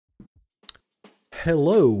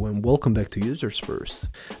Hello and welcome back to Users First.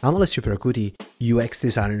 I'm Alessio Ferracuti, UX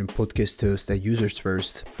designer and podcast host at Users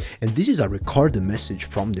First, and this is a recorded message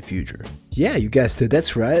from the future. Yeah, you guessed it,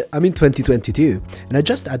 that's right, I'm in 2022, and I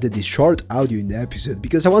just added this short audio in the episode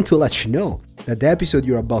because I want to let you know that the episode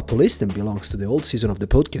you're about to listen belongs to the old season of the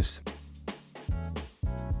podcast.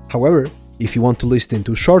 However, if you want to listen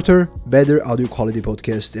to shorter, better audio quality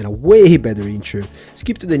podcasts and a way better intro,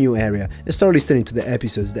 skip to the new area and start listening to the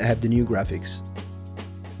episodes that have the new graphics.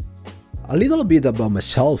 A little bit about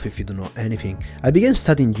myself if you don't know anything. I began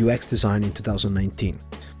studying UX design in 2019.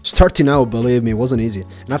 Starting out, believe me, wasn't easy,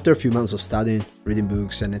 and after a few months of studying, reading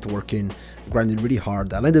books and networking, grinding really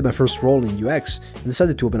hard, I landed my first role in UX and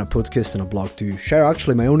decided to open a podcast and a blog to share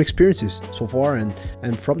actually my own experiences so far and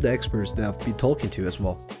from the experts that I've been talking to as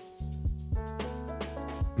well.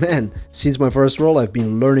 Man, since my first role, I've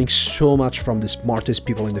been learning so much from the smartest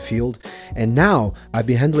people in the field, and now I've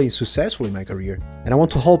been handling successfully in my career, and I want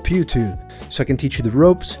to help you too, so I can teach you the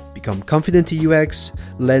ropes, become confident in UX,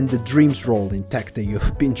 land the dreams role in tech that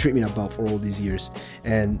you've been dreaming about for all these years.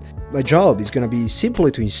 And my job is gonna be simply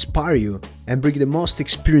to inspire you and bring the most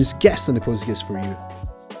experienced guests on the podcast for you.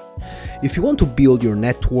 If you want to build your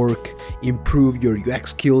network, improve your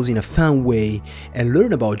UX skills in a fun way, and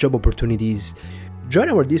learn about job opportunities, join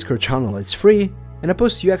our Discord channel, it's free, and I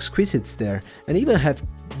post UX quizzes there, and even have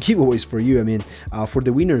giveaways for you. For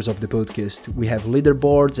the winners of the podcast, we have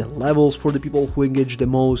leaderboards and levels for the people who engage the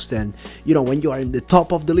most, and when you are in the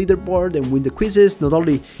top of the leaderboard and win the quizzes, not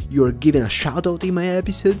only you're given a shout out in my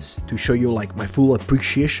episodes to show you my full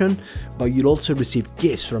appreciation, but you'll also receive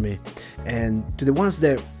gifts from me. And to the ones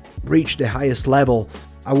that reach the highest level,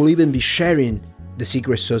 I will even be sharing the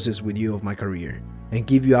secret sauces with you of my career, and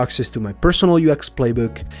give you access to my personal UX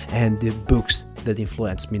playbook and the books that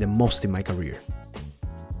influenced me the most in my career.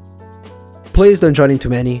 Please don't join in too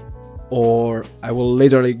many, or I will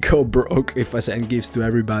literally go broke if I send gifts to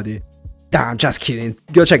everybody. Nah, I'm just kidding.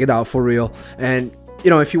 Go check it out for real. And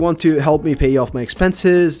if you want to help me pay off my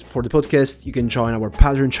expenses for the podcast, you can join our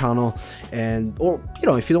Patreon channel. Or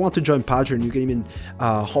if you don't want to join Patreon, you can even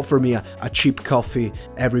offer me a cheap coffee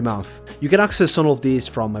every month. You can access all of this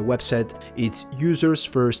from my website. It's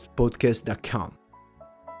usersfirstpodcast.com.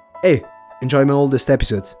 Hey, enjoy my oldest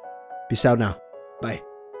episodes. Peace out now. Bye.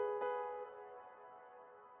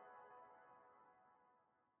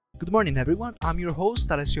 Good morning, everyone. I'm your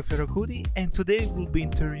host, Alessio Ferracuti, and today we'll be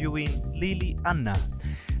interviewing Lily Anna.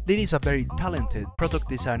 Lily is a very talented product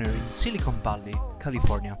designer in Silicon Valley,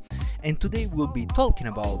 California, and today we'll be talking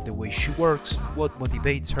about the way she works, what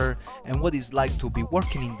motivates her, and what it's like to be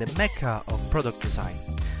working in the mecca of product design.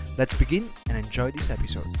 Let's begin and enjoy this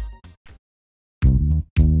episode.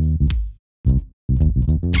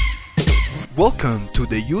 Welcome to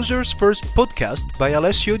the Users First podcast by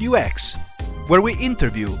Alessio UX, where we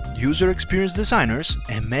interview user experience designers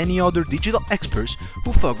and many other digital experts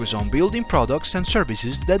who focus on building products and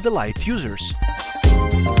services that delight users.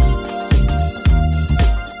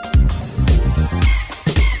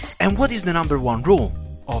 And what is the number one rule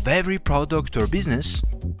of every product or business?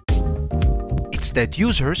 It's that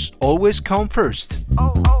users always come first.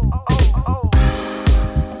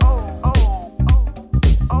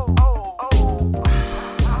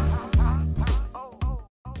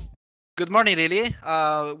 Good morning, Lily.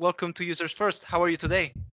 Welcome to Users First. How are you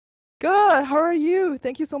today? Good. How are you?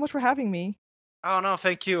 Thank you so much for having me. Oh, no,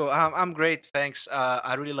 thank you. I'm great, thanks.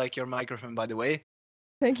 I really like your microphone, by the way.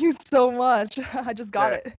 Thank you so much. I just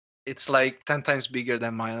got it. It's like 10 times bigger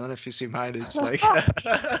than mine. I don't know if you see mine. It's like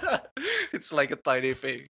it's like a tiny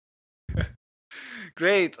thing.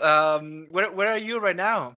 Great. Where are you right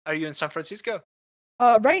now? Are you in San Francisco?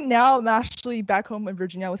 Right now, I'm actually back home in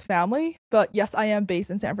Virginia with family, but yes, I am based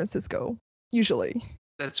in San Francisco, usually.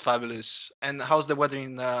 That's fabulous. And how's the weather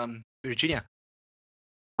in Virginia?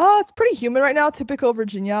 It's pretty humid right now, typical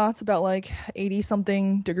Virginia. It's about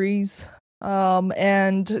 80-something degrees.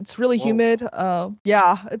 And it's really humid.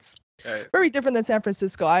 Yeah, it's very different than San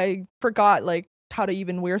Francisco. I forgot how to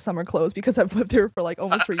even wear summer clothes because I've lived here for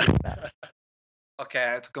almost 3 years now.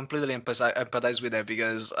 Okay, I completely empathize with that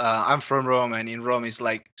because I'm from Rome, and in Rome it's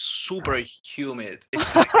super humid.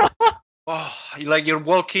 It's you're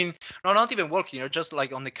walking. No, not even walking. You're just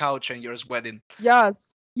on the couch and you're sweating.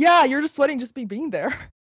 Yes. Yeah, you're just sweating just being there.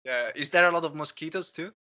 Yeah. Is there a lot of mosquitoes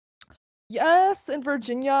too? Yes, in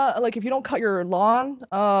Virginia, if you don't cut your lawn,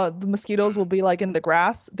 the mosquitoes will be in the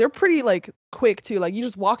grass. They're pretty quick too. You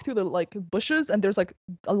just walk through the bushes and there's a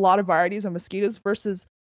lot of varieties of mosquitoes versus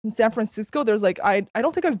in San Francisco, there's I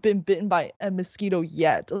don't think I've been bitten by a mosquito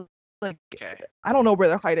yet. Like, Okay. I don't know where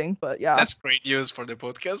they're hiding, but yeah. That's great news for the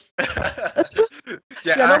podcast.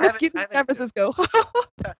 Yeah, Yeah, no mosquitoes in San Francisco.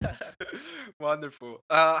 Wonderful.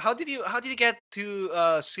 How did you get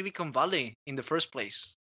to Silicon Valley in the first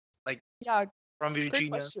place? Like Yeah, from great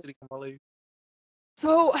Virginia, question. Silicon Valley.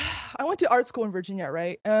 So I went to art school in Virginia,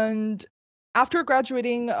 right? And after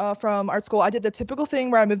graduating from art school, I did the typical thing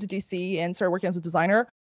where I moved to DC and started working as a designer.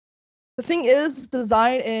 The thing is,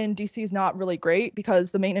 design in DC is not really great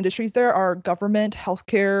because the main industries there are government,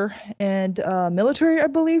 healthcare, and military, I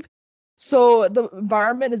believe. So the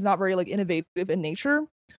environment is not very like innovative in nature.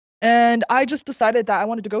 And I just decided that I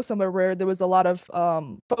wanted to go somewhere where there was a lot of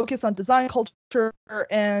focus on design culture.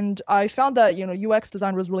 And I found that, UX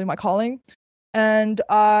design was really my calling. And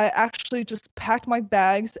I actually just packed my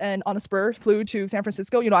bags and on a spur flew to San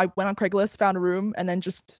Francisco. I went on Craigslist, found a room, and then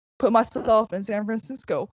just put myself in San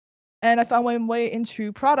Francisco. And I found my way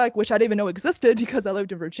into product, which I didn't even know existed because I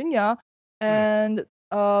lived in Virginia. Hmm. And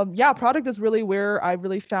yeah, product is really where I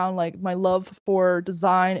really found like my love for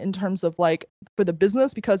design in terms of like for the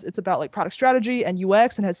business because it's about like product strategy and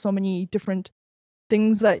UX and has so many different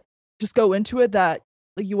things that just go into it that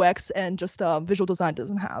the UX and just visual design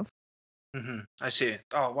doesn't have. I see.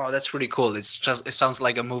 Oh wow, that's pretty cool. It sounds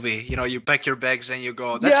like a movie. You pack your bags and you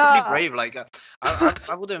go. That's really Yeah. brave. Like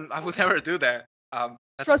I would never do that.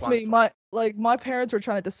 That's Trust me, wonderful. my parents were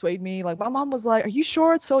trying to dissuade me. Like my mom was like, "Are you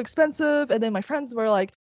sure it's so expensive?" And then my friends were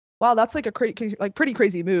like, "Wow, that's like a pretty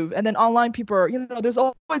crazy move." And then online people are, there's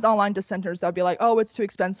always online dissenters that'll be like, "Oh, it's too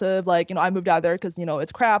expensive." Like, I moved out there because,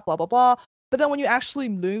 it's crap, blah blah blah. But then when you actually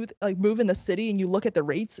move in the city and you look at the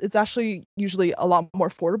rates, it's actually usually a lot more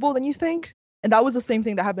affordable than you think. And that was the same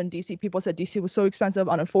thing that happened in DC. People said DC was so expensive,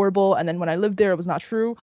 unaffordable, and then when I lived there, it was not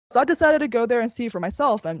true. So I decided to go there and see for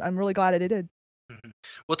myself, and I'm really glad that I did. Mhm.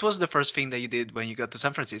 What was the first thing that you did when you got to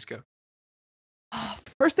San Francisco?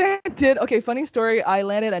 First thing I did, okay, funny story. I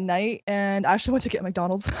landed at night and I actually went to get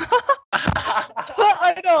McDonald's.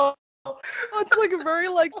 I know. It's like very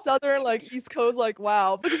like southern, like East Coast, like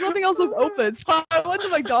wow, because nothing else was open. So I went to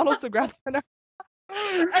McDonald's to grab dinner.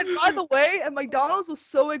 And by the way, at McDonald's was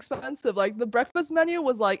so expensive. Like the breakfast menu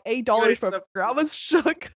was like $8 Great for a burger. I was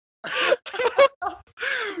shook.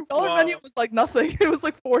 Dollar menu Wow. was like nothing. It was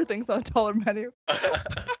like four things on a dollar menu.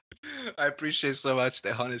 I appreciate so much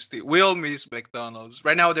the honesty. We all miss McDonald's.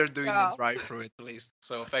 Right now they're doing the Yeah. drive-through at least.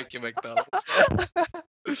 So thank you, McDonald's.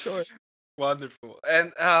 For sure. Wonderful.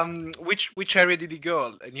 And which area did you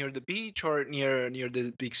go? Near the beach or near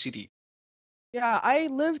the big city? Yeah, I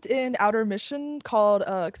lived in Outer Mission called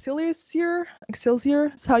Excelsior.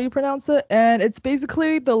 Excelsior is how you pronounce it. And it's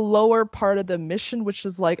basically the lower part of the mission, which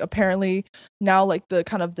is like apparently now like the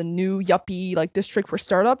kind of the new yuppie like district for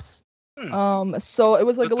startups. Hmm, So it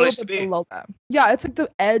was like good a little place to bit be. below that. Yeah, it's like the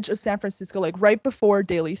edge of San Francisco, like right before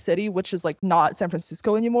Daly City, which is like not San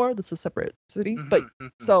Francisco anymore. This is a separate city. But Mhm.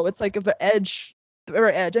 so it's like the very edge.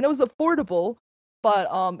 And it was affordable, but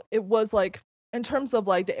it was like in terms of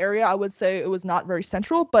like the area, I would say it was not very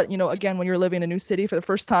central. But again, when you're living in a new city for the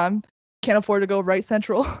first time, can't afford to go right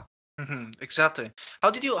central. Exactly.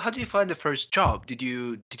 How did you find the first job? Did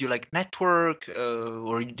you like network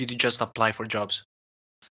or did you just apply for jobs?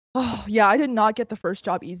 Oh, yeah, I did not get the first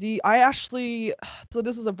job easy. I actually, so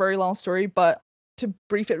this is a very long story, but to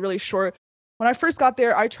brief it really short, when I first got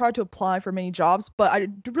there, I tried to apply for many jobs, but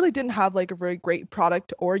really didn't have like a very great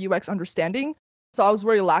product or UX understanding. So I was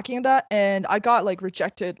very lacking in that, and I got like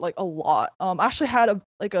rejected like a lot. I actually had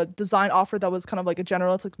a design offer that was kind of like a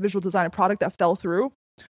generalist, like visual design and product that fell through.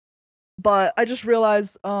 But I just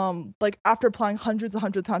realized, like after applying hundreds and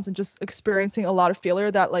hundreds of times and just experiencing a lot of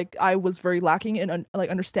failure, that like I was very lacking in like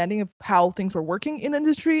understanding of how things were working in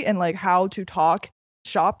industry and like how to talk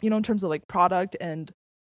shop, in terms of like product and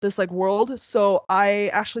this like world. So I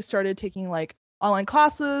actually started taking like online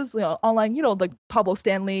classes, online, like Pablo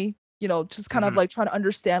Stanley, just kind of Hmm. like trying to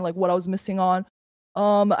understand like what I was missing on.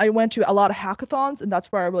 I went to a lot of hackathons, and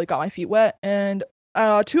that's where I really got my feet wet. And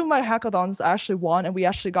two of my hackathons I actually won, and we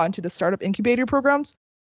actually got into the startup incubator programs.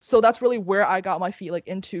 So that's really where I got my feet like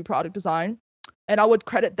into product design, and I would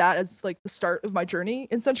credit that as like the start of my journey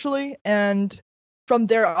essentially. And from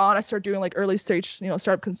there on, I started doing like early stage,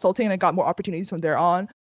 startup consulting, and I got more opportunities from there on,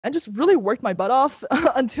 and just really worked my butt off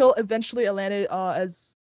until eventually I landed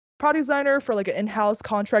as product designer for like an in-house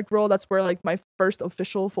contract role. That's where like my first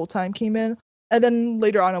official full-time came in. And then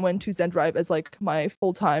later on, I went to ZenDrive as like my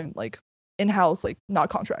full-time like in-house, like not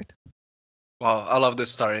contract. Wow, I love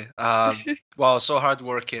this story. Wow, so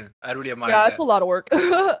hardworking. I really admire Yeah, it's that. a lot of work.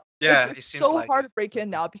 it's Yeah, it's it seems so like hard it. to break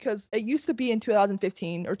in now because it used to be in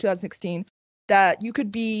 2015 or 2016 that you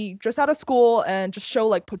could be just out of school and just show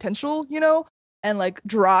like potential, and like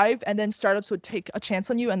drive, and then startups would take a chance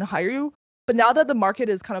on you and hire you. But now that the market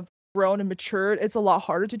is kind of grown and matured, it's a lot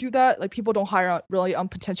harder to do that. Like people don't hire really on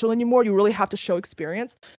potential anymore. You really have to show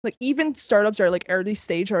experience. Like even startups are like early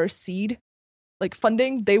stage or seed like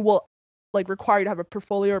funding, they will like require you to have a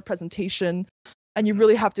portfolio or presentation, and you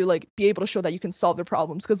really have to like be able to show that you can solve their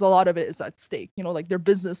problems because a lot of it is at stake. Like their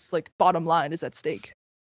business like bottom line is at stake.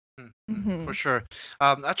 For sure.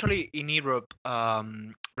 Actually, in Europe,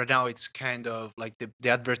 right now it's kind of like they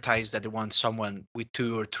advertise that they want someone with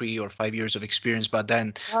 2 or 3 or 5 years of experience, but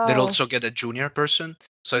then they'll Wow. also get a junior person.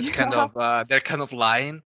 So it's kind Yeah. of they're kind of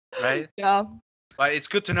lying, right? Yeah. But it's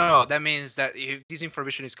good to know. That means that if this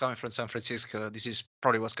information is coming from San Francisco, this is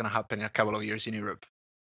probably what's going to happen in a couple of years in Europe.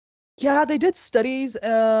 Yeah, they did studies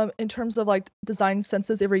in terms of like design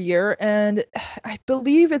census every year, and I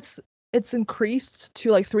believe it's increased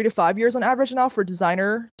to like 3 to 5 years on average now for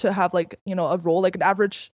designer to have like a role like an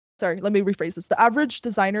average. Sorry, let me rephrase this. The average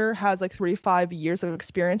designer has like 3 to 5 years of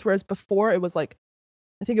experience, whereas before it was like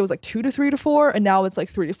I think it was like 2 to 3 to 4, and now it's like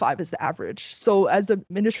 3 to 5 is the average. So as the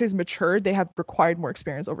industry has matured, they have required more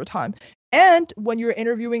experience over time. And when you're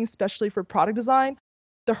interviewing, especially for product design,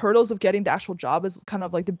 the hurdles of getting the actual job is kind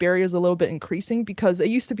of like the barriers a little bit increasing because it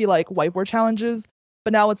used to be like whiteboard challenges,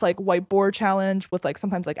 but now it's like whiteboard challenge with like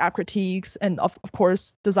sometimes like app critiques and of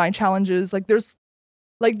course design challenges. There's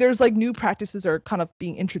new practices are kind of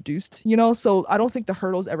being introduced. So I don't think the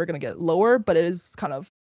hurdle is ever going to get lower, but it is kind of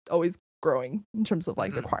always growing in terms of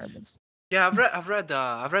like the Hmm. requirements. Yeah, I've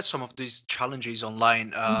read some of these challenges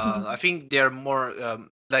online. I Mhm. think they're more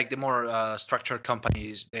like the more structured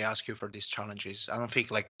companies. They ask you for these challenges. I don't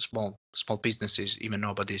think like small businesses even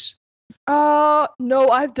know about this. No,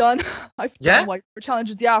 I've done I've done Yeah. whiteboard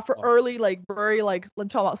challenges. Yeah, for Oh. early, like very like let me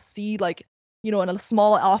talk about seed, like in a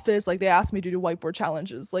small office, like they asked me to do whiteboard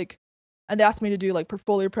challenges, like, and they asked me to do like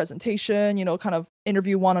portfolio presentation, kind of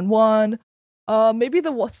interview one on one. Maybe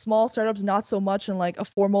the small startups not so much in like a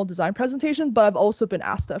formal design presentation, but I've also been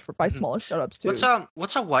asked that by Mhm. smaller startups What's too.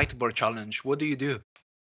 a whiteboard challenge? What do you do?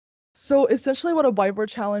 So essentially what a whiteboard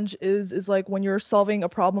challenge is like when you're solving a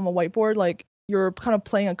problem on a whiteboard, like you're kind of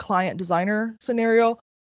playing a client designer scenario.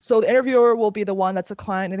 So the interviewer will be the one that's a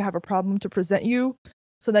client and they have a problem to present you.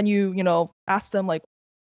 So then you ask them like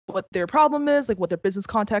what their problem is, like what their business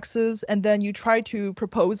context is, and then you try to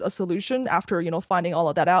propose a solution after finding all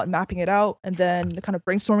of that out and mapping it out, and then kind of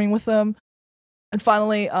brainstorming with them. And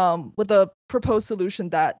finally, with a proposed solution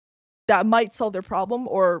that might solve their problem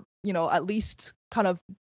or, at least kind of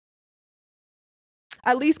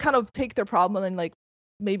take their problem and like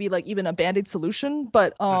maybe like even a band-aid solution,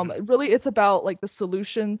 but Hmm. really it's about like the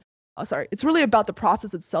solution. Sorry, it's really about the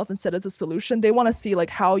process itself instead of the solution. They want to see like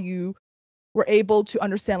how you were able to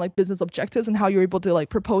understand like business objectives and how you're able to like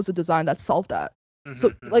propose a design that solved that. So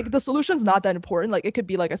Hmm. Hmm. like the solution's not that important. Like it could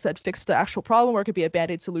be, like I said, fix the actual problem, or it could be a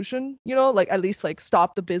band-aid solution, like at least like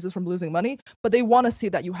stop the business from losing money, but they want to see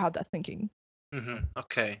that you have that thinking. Hmm.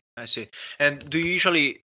 Okay, I see. And do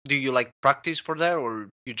you like practice for that, or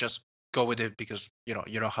you just go with it because you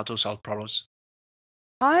know how to solve problems?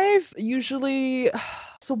 I've usually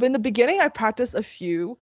so in the beginning I practiced a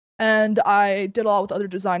few and I did a lot with other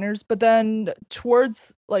designers, but then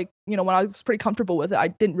towards like, when I was pretty comfortable with it, I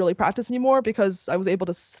didn't really practice anymore because I was able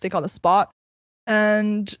to think on the spot.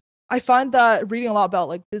 And I find that reading a lot about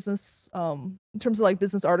like business in terms of like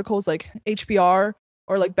business articles like HBR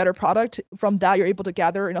or like better product, from that you're able to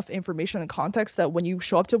gather enough information and context that when you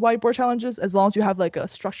show up to whiteboard challenges, as long as you have like a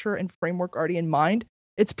structure and framework already in mind,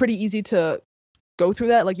 it's pretty easy to go through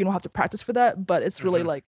that. Like you don't have to practice for that, but it's really Hmm.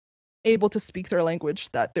 like able to speak their language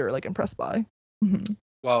that they're like impressed by. Mhm.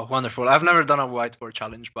 Wow, wonderful. I've never done a whiteboard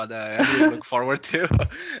challenge, but I really look forward to.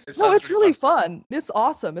 It No, sounds it's really really fun. fun. It's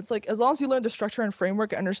awesome. It's like as long as you learn the structure and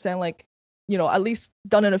framework and understand like, at least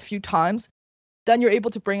done it a few times, then you're able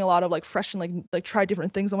to bring a lot of like fresh and like try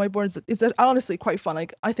different things on whiteboards. It's honestly quite fun.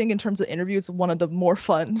 Like I think in terms of interview, it's one of the more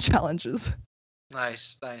fun challenges.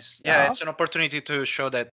 Nice, nice. Yeah, Yeah. it's an opportunity to show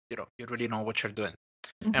that you really know what you're doing.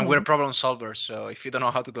 And we're Mhm. problem solvers, so if you don't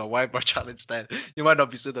know how to do a whiteboard challenge, then you might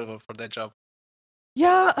not be suitable for that job.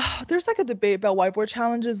 Yeah, there's like a debate about whiteboard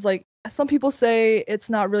challenges. Like some people say it's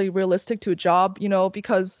not really realistic to a job,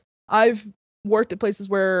 because I've worked at places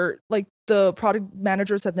where like the product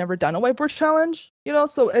managers have never done a whiteboard challenge,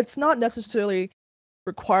 so it's not necessarily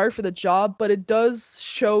required for the job, but it does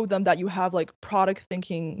show them that you have like product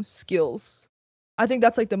thinking skills. I think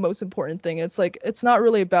that's like the most important thing. It's like it's not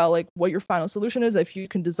really about like what your final solution is. If you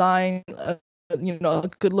can design a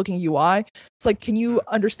good looking UI, it's like can you Mm.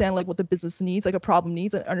 understand like what the business needs, like a problem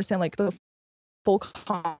needs, and understand like the full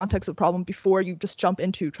context of the problem before you just jump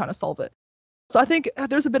into trying to solve it. So I think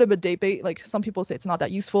there's a bit of a debate. Like some people say it's not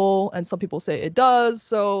that useful, and some people say it does.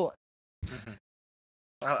 So Mhm.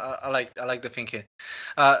 I like the thinking.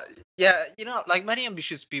 Uh, yeah, like many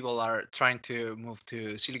ambitious people are trying to move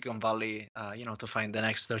to Silicon Valley, to find the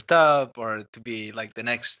next startup or to be like the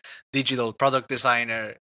next digital product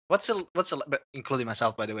designer. But including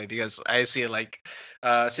myself, by the way, because I see like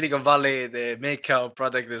Silicon Valley, the makeup,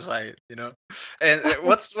 product design, And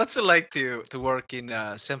what's it like to work in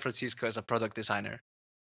San Francisco as a product designer?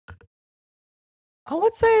 I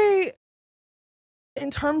would say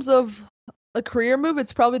in terms of a career move,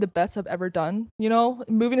 it's probably the best I've ever done.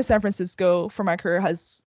 Moving to San Francisco for my career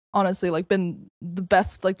has honestly like been the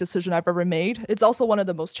best like decision I've ever made. It's also one of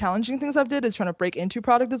the most challenging things I've did is trying to break into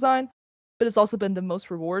product design, but it's also been the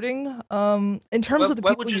most rewarding. In terms of the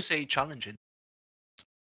What people would you you say challenging?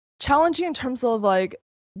 challenging in terms of like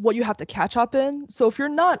what you have to catch up in. So if you're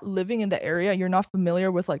not living in the area, you're not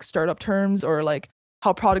familiar with like startup terms or like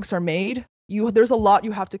how products are made, there's a lot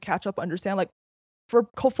you have to catch up, understand. Like for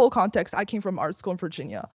full context, I came from art school in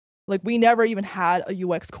Virginia. Like we never even had a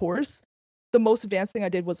UX course. The most advanced thing I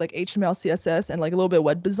did was like HTML, CSS, and like a little bit of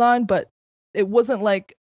web design, but it wasn't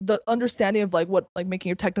like the understanding of like what like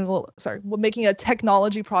what making a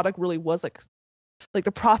technology product really was like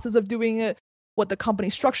the process of doing it, what the company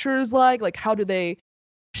structure is like how do they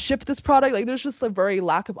ship this product. Like there's just a very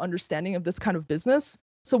lack of understanding of this kind of business.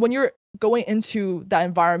 So when you're going into that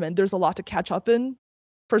environment, there's a lot to catch up in,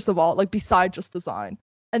 first of all, like beside just design.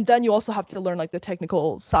 And then you also have to learn like the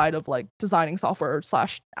technical side of like designing software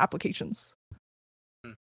slash applications.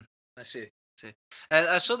 Hmm, I see. See. And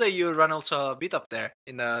I saw that you run also a meetup there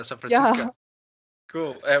in San Francisco. Yeah.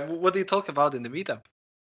 Cool. What do you talk about in the meetup?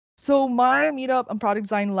 So my meetup on product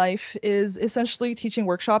design life is essentially teaching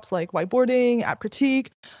workshops like whiteboarding, app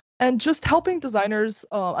critique, and just helping designers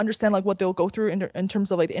understand like what they'll go through in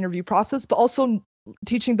terms of like the interview process, but also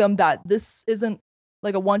teaching them that this isn't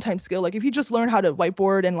like a one-time skill. Like if you just learn how to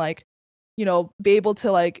whiteboard and like, be able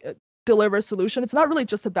to like deliver a solution, it's not really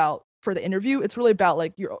just about for the interview. It's really about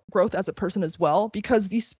like your growth as a person as well, because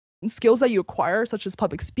these skills that you acquire, such as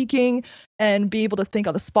public speaking and be able to think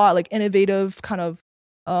on the spot, like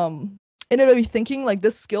um innovative thinking, like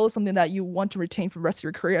this skill is something that you want to retain for the rest of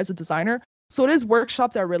your career as a designer. So it is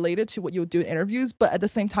workshops that are related to what you would do in interviews, but at the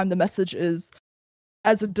same time the message is,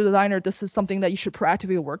 as a designer, this is something that you should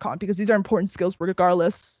proactively work on because these are important skills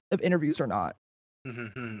regardless of interviews or not.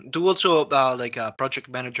 Do also like project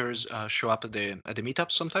managers show up at the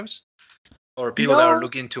meetup sometimes, or people that are No,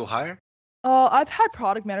 looking to hire? I've had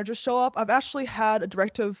product managers show up. I've actually had a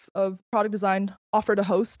director of product design offer to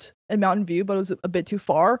host in Mountain View, but it was a bit too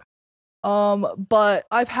far. But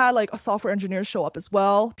I've had like a software engineers show up as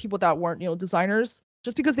well, people that weren't, designers,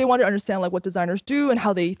 just because they wanted to understand like what designers do and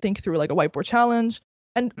how they think through like a whiteboard challenge.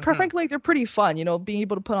 And Hmm. frankly, they're pretty fun, being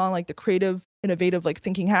able to put on like the creative, innovative like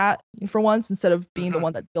thinking hat for once instead of being the Hmm.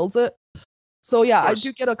 one that builds it. So Of yeah, I do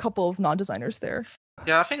course. get a couple of non-designers there.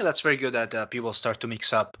 Yeah, I think that's very good that people start to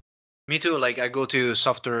mix up. Me too. Like I go to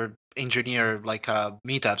software engineer like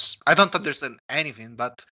meetups. I don't understand anything,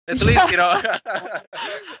 but at least Yeah.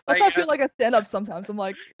 That's like how I feel like I stand up sometimes. I'm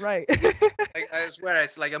like, right. I swear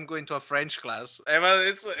it's like I'm going to a French class. Well,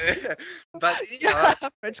 it's but Yeah,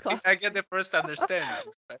 French class. I get the first understanding.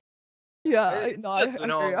 Right? Yeah, It's no, good I to agree.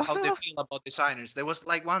 know how they feel about designers. There was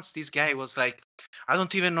like once this guy was like, I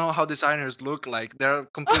don't even know how designers look like. They're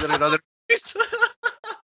completely another place.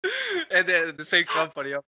 And they're the same company.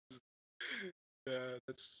 Yeah,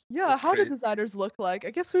 Yeah, that's how do crazy. designers look like? I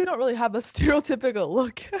guess we don't really have a stereotypical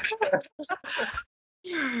look.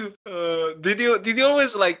 Did you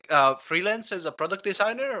always like freelance as a product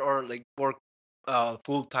designer or like work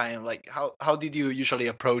full time? Like how did you usually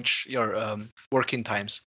approach your working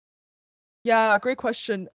times? Yeah, great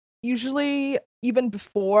question. Usually, even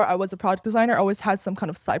before I was a product designer, I always had some kind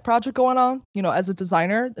of side project going on, as a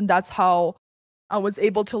designer. And that's how I was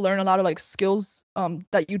able to learn a lot of like skills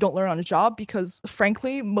that you don't learn on a job because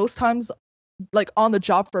frankly, most times like on the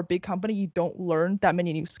job for a big company, you don't learn that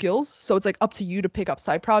many new skills. So it's like up to you to pick up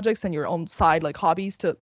side projects and your own side like hobbies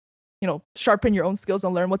to, sharpen your own skills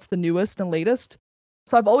and learn what's the newest and latest.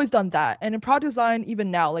 So I've always done that. And in product design,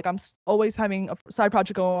 even now, like I'm always having a side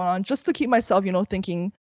project going on just to keep myself,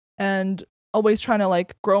 thinking and always trying to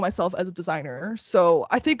like grow myself as a designer. So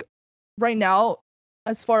I think right now,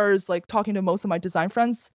 as far as like talking to most of my design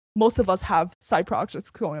friends, most of us have side projects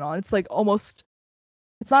going on. It's like almost,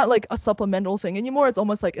 it's not like a supplemental thing anymore. It's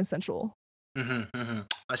almost like essential.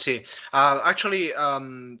 I see. Actually,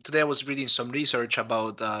 today I was reading some research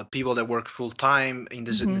about people that work full time in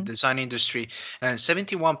the Hmm. design industry, and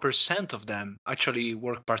 71% of them actually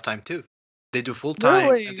work part time too. They do full time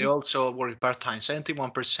and they Really? also work part time,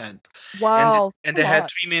 71%. Wow, And a they had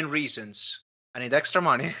lot. three main reasons. I need extra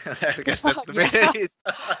money. I guess that's the main Yeah. reason.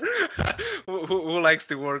 Who likes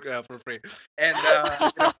to work for free? And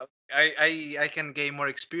I can gain more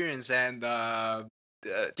experience and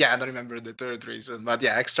yeah, I don't remember the third reason, but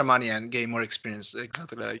yeah, extra money and gain more experience,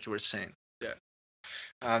 exactly like you were saying. Yeah.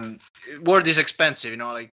 Um, World is expensive,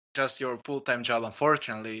 like just your full-time job,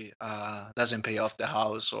 unfortunately, doesn't pay off the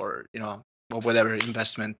house or or whatever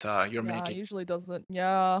investment you're Yeah, making. usually doesn't.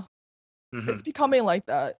 Yeah. It's Hmm. becoming like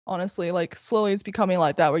that, honestly. Like slowly it's becoming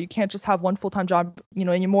like that where you can't just have one full-time job,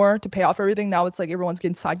 anymore to pay off everything. Now it's like everyone's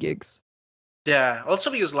getting side gigs. Yeah, also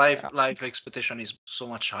because life Yeah. life expectation is so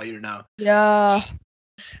much higher now, Yeah.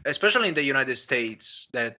 especially in the United States.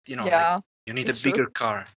 That like Yeah. you need a It's true. bigger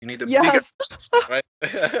car, you need a bigger Yes. house, right?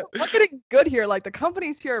 Marketing's good here. Like the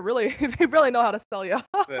companies here really they really know how to sell you.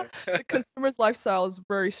 Yeah. The consumer's lifestyle is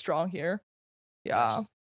very strong here. Yeah.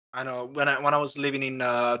 Yes. I know when I was living in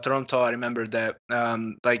Toronto, I remember that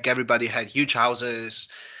like everybody had huge houses,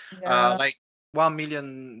 Yeah. like $1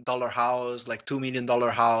 million house, like $2 million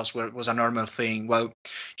house, where it was a normal thing. Well,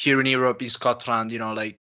 here in Europe, in Scotland,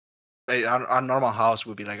 like a normal house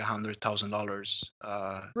would be like $100,000.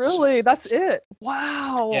 So Really? That's it.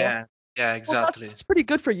 Wow. yeah, yeah, Well, that's exactly. that's pretty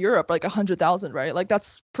good for Europe, like 100,000, right? Like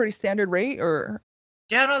that's pretty standard rate or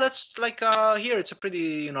Yeah, no, that's like here it's a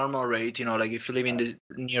pretty normal rate. Like if you live in the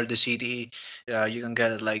near the city, you can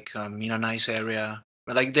get it like in a nice area.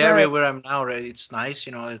 But like the area right. where I'm now, right, it's nice.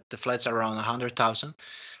 The flats are around 100,000,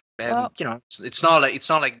 and Well, it's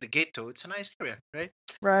not like the ghetto. It's a nice area, right?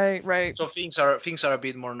 right, right. So things are a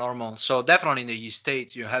bit more normal. So definitely in the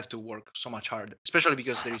States, you have to work so much harder, especially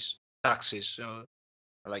because there is taxes. So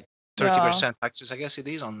like thirty Yeah. percent taxes, I guess it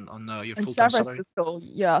is on your In full time San salary. Francisco,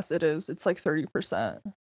 yes, it is. It's like 30%.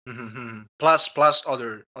 Plus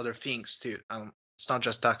other things too. It's not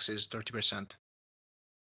just taxes. 30%.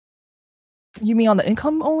 You mean on the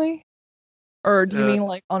income only? Or do you Uh, mean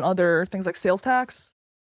like on other things like sales tax?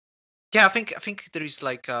 yeah, I think there is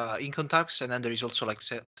like income tax, and then there is also like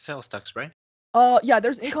sales tax, right? Yeah,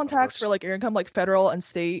 there's Sure, income how it tax works. for like your income, like federal and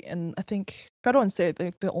state, and I think federal and state,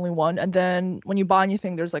 they're the only one. And then when you buy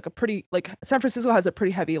anything, there's like a pretty like San Francisco has a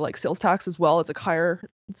pretty heavy like sales tax as well. It's like higher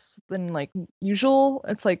than like usual.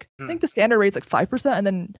 It's like I Hmm. think the standard rate's like 5%, and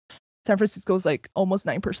then San Francisco's like almost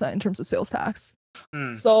 9% in terms of sales tax.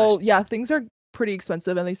 I see. So yeah, things are pretty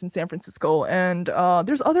expensive, at least in San Francisco. And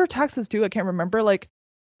there's other taxes too. I can't remember. Like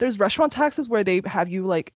there's restaurant taxes where they have you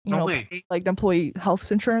like, No pay way. like the employee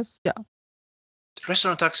health insurance. Yeah.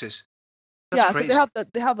 Restaurant taxes. That's Yeah, so crazy.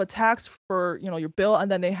 they have a tax for, your bill,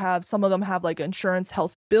 and then they have some of them have like insurance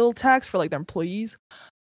health bill tax for like their employees.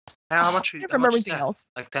 How I much? can't How remember much is anything that? else.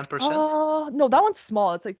 Like 10%? No, that one's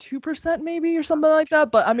small. It's like 2% maybe or something like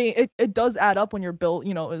that. But I mean, it does add up when your bill,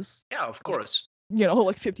 is, Yeah, of you know, course.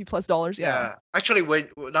 like $50 plus. Yeah. Yeah, actually,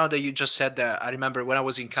 now that you just said that, I remember when I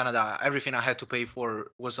was in Canada, everything I had to pay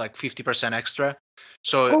for was like 50% extra.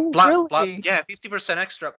 So Oh, plus, really? yeah, 50%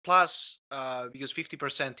 extra plus, because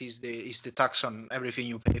 50% is the tax on everything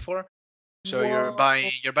you pay for. So you're Whoa.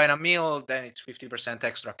 buying you're buying a meal, then it's 50%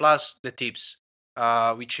 extra plus the tips,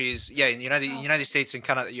 which is yeah, in United States and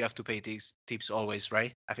Canada you have to pay these tips always,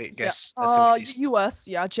 right? I think Yeah. guess that's the case. US,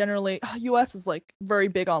 yeah, generally US is like very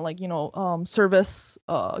big on like, service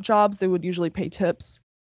jobs. They would usually pay tips.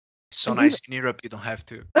 It's so And even nice in Europe you don't have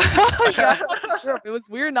to. yeah, I went to Europe. It was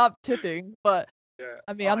weird not tipping, but Yeah.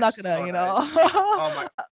 I mean, Oh, I'm not it's gonna, so nice. Oh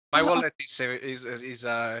my wallet is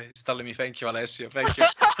telling me thank you, Alessio. Thank you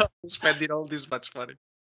for spending all this much money.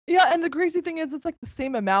 Yeah, and the crazy thing is it's like the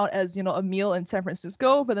same amount as, a meal in San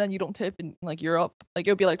Francisco, but then you don't tip in like Europe. Like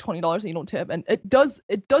it would be like $20 and you don't tip. And it does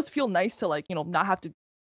feel nice to like, not have to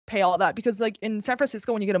pay all that because like in San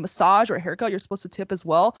Francisco when you get a massage or a haircut, you're supposed to tip as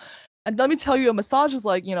well. And let me tell you, a massage is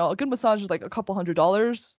like, a good massage is like a couple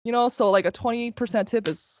 $100s, so like a 20% tip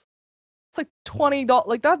is it's like $20,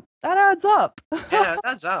 like that adds up. Yeah,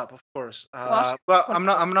 that's up, of course. Gosh, Well, I'm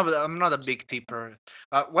not, 20. I'm not a big tipper.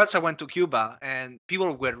 Once I went to Cuba, and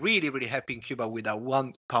people were really, really happy in Cuba with a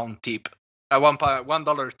 £1 tip, a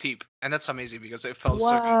 $1 tip, and that's amazing because it felt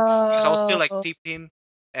so good. Because I was still like Wow. tipping,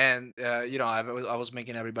 and I was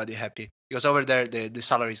making everybody happy because over there the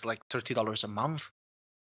salary is like $30 a month.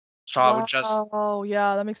 So I would just Wow.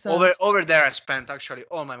 Yeah, that makes over sense. over there I spent actually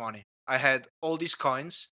all my money. I had all these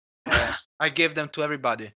coins, and I gave them to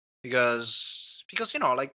everybody because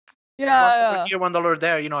like Yeah, $1 yeah. here, $1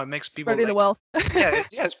 there. It makes people Spreading the like wealth.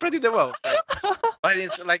 yeah, spreading the wealth, right? But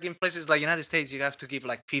it's like in places like United States, you have to give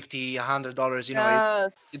like 50, $100.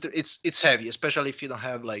 Yes. It's heavy, especially if you don't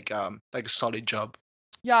have like a solid job.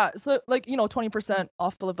 Yeah, so like 20%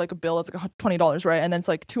 off of like a bill, it's like $20, right? And then it's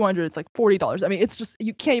like 200, it's like $40. I mean, it's just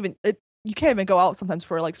you can't even go out sometimes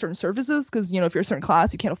for like certain services because if you're a certain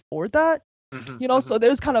class, you can't afford that. So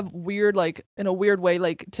there's kind of weird, like in a weird way,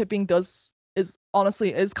 like tipping is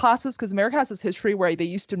honestly is classes because America has this history where they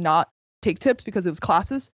used to not take tips because it was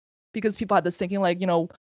classes because people had this thinking like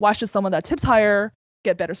why should someone that tips higher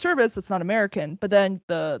get better service? That's not American. But then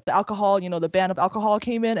the alcohol, the ban of alcohol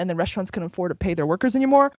came in, and then restaurants couldn't afford to pay their workers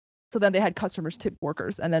anymore. So then they had customers tip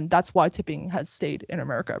workers, and then that's why tipping has stayed in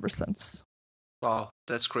America ever since. Wow,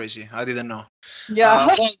 that's crazy. I didn't know. Yeah.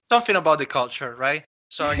 Well, something about the culture, right?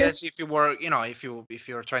 So I guess if you were, if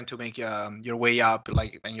you're trying to make your way up,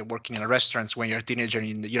 like, and you're working in a restaurant when you're a teenager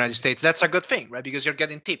in the United States, that's a good thing, right? Because you're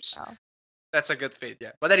getting tips. Yeah. That's a good thing,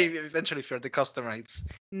 yeah. But then eventually, if you're the customer, it's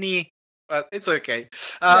knee, but it's okay.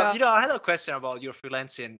 Yeah. I had a question about your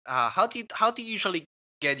freelancing. How do you usually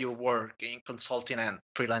get your work in consulting and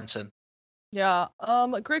freelancing? Yeah.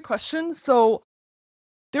 Great question. So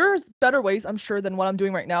there's better ways, I'm sure, than what I'm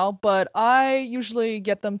doing right now, but I usually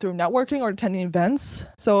get them through networking or attending events.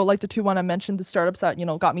 So like the two one I mentioned, the startups that,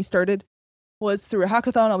 got me started was through a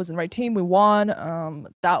hackathon. I was in the right team. We won.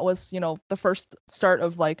 That was, the first start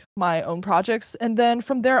of like my own projects. And then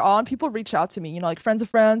from there on, people reach out to me, like friends of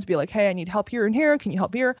friends, be like, hey, I need help here and here. Can you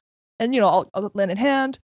help here? And, I'll lend in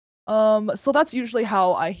hand. So that's usually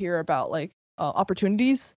how I hear about like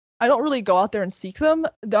opportunities. I don't really go out there and seek them.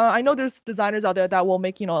 I know there's designers out there that will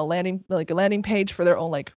make, a landing page for their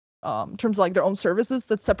own, like, in terms of like their own services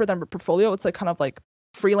that's separate than their portfolio. It's like kind of like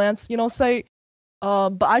freelance, site.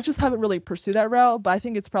 But I just haven't really pursued that route. But I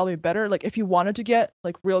think it's probably better. Like if you wanted to get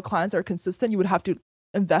like real clients that are consistent, you would have to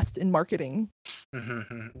invest in marketing.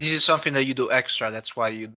 This is something that you do extra. That's why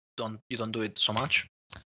you don't do it so much.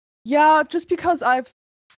 Yeah, just because I've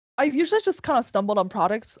usually just kind of stumbled on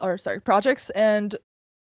projects and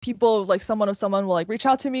people like someone of someone will like reach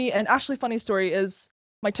out to me. And actually, funny story is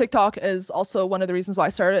my TikTok is also one of the reasons why I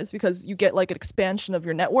started. Is because you get like an expansion of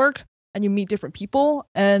your network and you meet different people.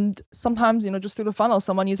 And sometimes, just through the funnel,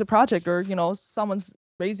 someone needs a project or, someone's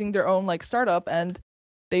raising their own like startup and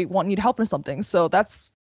they need help in something. So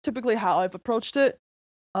that's typically how I've approached it.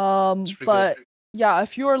 It's pretty good. But yeah,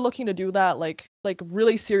 if you are looking to do that, like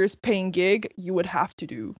really serious paying gig, you would have to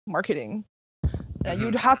do marketing. Yeah, you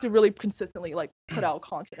would have to really consistently like put out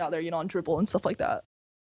content out there, on Dribble and stuff like that.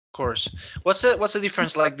 Course. What's the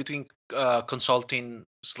difference like between consulting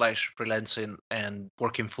slash freelancing and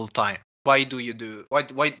working full time? Why do you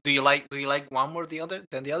like one more the other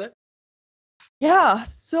than the other? Yeah,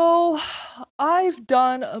 so I've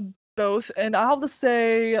done both, and I'll have to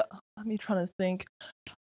say, let me try to think.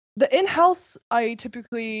 The in-house I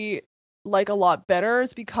typically like a lot better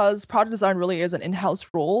is because product design really is an in-house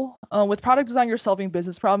role. With product design, you're solving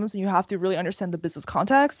business problems, and you have to really understand the business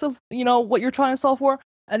context of what you're trying to solve for.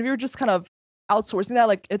 And if you're just kind of outsourcing that,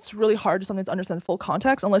 like it's really hard to sometimes understand the full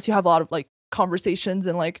context unless you have a lot of like conversations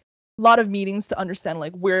and like a lot of meetings to understand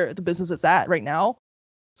like where the business is at right now.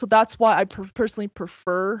 So that's why I personally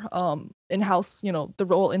prefer in-house, the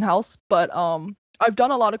role in-house. But I've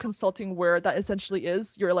done a lot of consulting where that essentially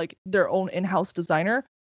is you're like their own in-house designer.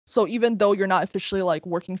 So even though you're not officially like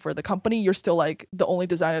working for the company, you're still like the only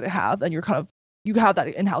designer they have, and you have that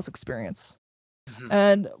in-house experience. Mhm.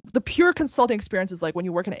 And the pure consulting experience is like when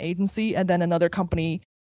you work in an agency and then another company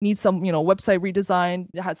needs some, website redesign,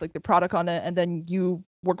 it has like the product on it, and then you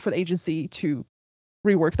work for the agency to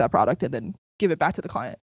rework that product and then give it back to the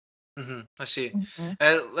client. I see.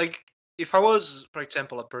 Mhm. Like, if I was, for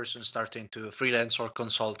example, a person starting to freelance or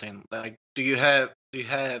consulting, like, do you have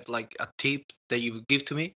like a tip that you would give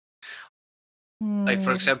to me? Like, for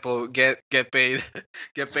Mm. example, get paid,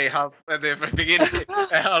 get paid half at the very beginning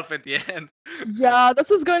and half at the end. Yeah, this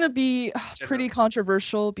is going to be General. pretty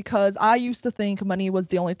controversial because I used to think money was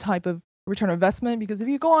the only type of return on investment because if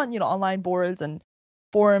you go on, online boards and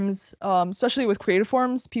forums, especially with creative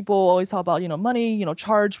forums, people always talk about, money,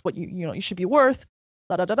 charge what you should be worth,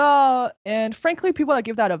 da da da da. And frankly, people that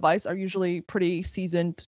give that advice are usually pretty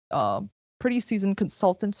seasoned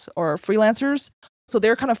consultants or freelancers. So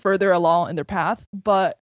they're kind of further along in their path.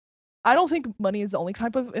 But I don't think money is the only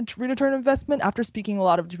type of return on investment. After speaking to a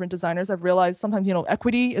lot of different designers, I've realized sometimes,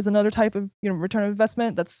 equity is another type of, return on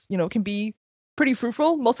investment that's, can be pretty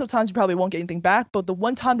fruitful. Most of the times you probably won't get anything back, but the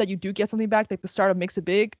one time that you do get something back, like the startup makes it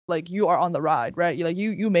big, like you are on the ride, right?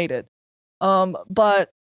 You made it. But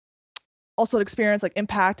also experience like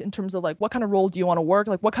impact in terms of like what kind of role do you want to work?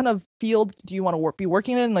 Like what kind of field do you want to be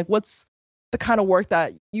working in? Like what's the kind of work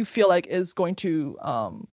that you feel like is going to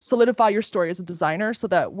solidify your story as a designer so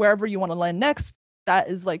that wherever you want to land next, that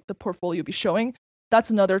is like the portfolio you'll be showing. that's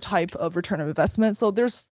another type of return of investment. So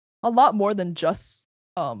there's a lot more than just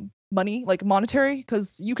money, like monetary,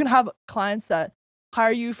 because you can have clients that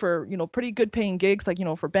hire you for, pretty good paying gigs, like,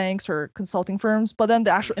 for banks or consulting firms, but then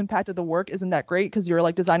the actual impact of the work isn't that great because you're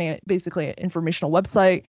like designing basically an informational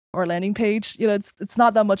website or a landing page. It's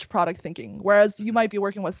not that much product thinking. Whereas you might be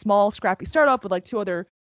working with small, scrappy startup with like two other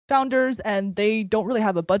founders and they don't really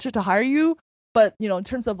have a budget to hire you. But in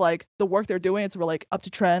terms of like the work they're doing, it's really like up to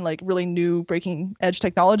trend, like really new breaking edge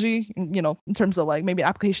technology, in terms of like maybe an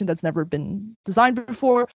application that's never been designed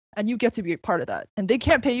before. And you get to be a part of that. And they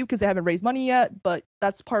can't pay you because they haven't raised money yet, but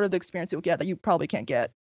that's part of the experience you'll get that you probably can't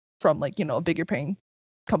get from like, a bigger paying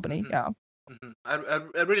company. Yeah. I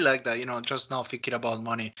really like that, just not thinking about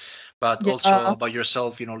money, but also Yeah. about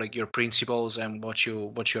yourself, like your principles and what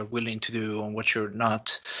you're willing to do and what you're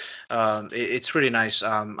not. It's really nice.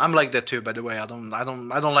 I'm like that too, by the way. I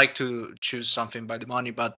don't like to choose something by the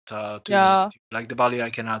money, but to be honest Yeah. with you, like the value I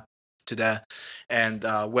can add to that, and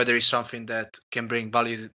whether it's something that can bring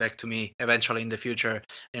value back to me eventually in the future,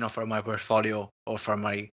 for my portfolio or for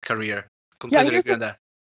my career. Yeah. Completely agree on that.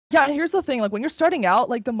 Yeah, and here's the thing, like when you're starting out,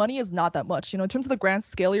 like the money is not that much. In terms of the grand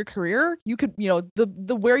scale of your career, you could,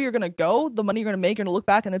 the where you're gonna go, the money you're gonna make, you're gonna look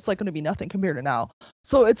back and it's like gonna be nothing compared to now.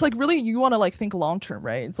 So it's like really you wanna like think long term,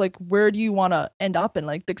 right? It's like where do you wanna end up and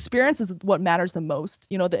like the experience is what matters the most.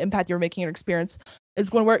 The impact you're making in your experience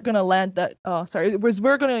is when we're gonna land that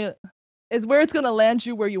is where it's gonna land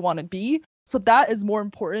you where you wanna be. So that is more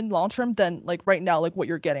important long term than like right now, like what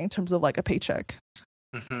you're getting in terms of like a paycheck.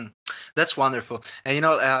 hmm That's wonderful. And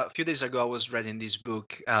a few days ago, I was reading this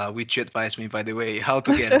book, which you advised me, by the way, How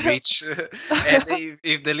to Get Rich. And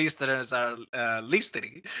if the listeners are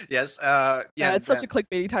listening, yes, Yeah, yeah, it's such a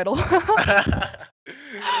clickbaity title.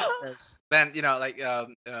 yes. Then like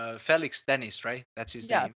Felix Dennis, right? That's his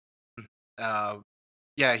Yes. name. Uh,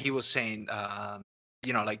 yeah, he was saying,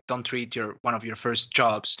 like don't treat your one of your first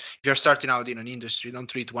jobs. If you're starting out in an industry, don't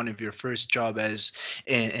treat one of your first job as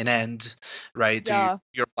an end, right? To Yeah.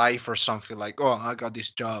 your life or something like, oh, I got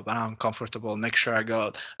this job and I'm comfortable. Make sure I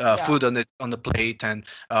got Yeah. food on the plate and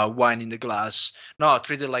wine in the glass. No,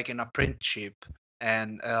 treat it like an apprenticeship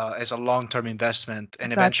and as a long-term investment,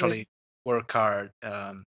 and Exactly. eventually work hard.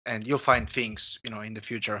 And you'll find things, in the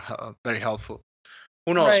future very helpful.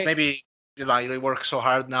 Who knows? Right. Maybe they work so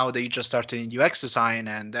hard now that you just start in UX design,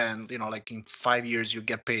 and then like in 5 years you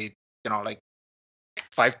get paid, like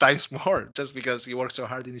 5 times more just because you worked so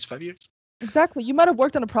hard in these 5 years. Exactly. You might have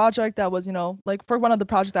worked on a project that was, like for one of the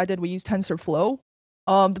projects I did, we used TensorFlow.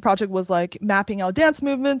 The project was like mapping out dance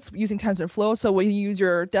movements using TensorFlow. So when you use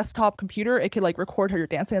your desktop computer, it could like record how you're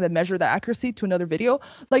dancing and then measure the accuracy to another video.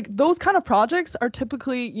 Like those kind of projects are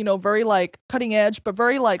typically, very like cutting edge, but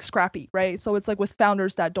very like scrappy, right? So it's like with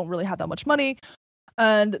founders that don't really have that much money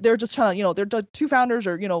and they're just trying to, they're two founders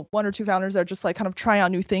or, one or two founders that are just like kind of trying out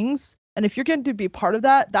new things. And if you're getting to be part of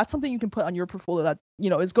that, that's something you can put on your portfolio that,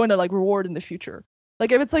 is going to like reward in the future.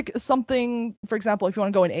 Like if it's like something, for example, if you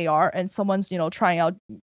want to go in AR and someone's, trying out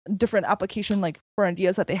different application like for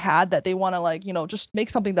ideas that they had that they want to like, just make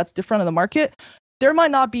something that's different in the market, there might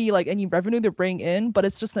not be like any revenue they're bringing in, but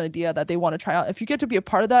it's just an idea that they want to try out. If you get to be a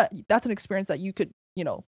part of that, that's an experience that you could,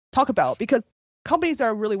 talk about because companies that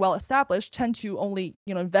are really well established tend to only,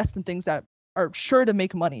 invest in things that are sure to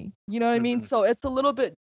make money. You know what I mean? hmm So it's a little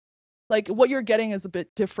bit like what you're getting is a bit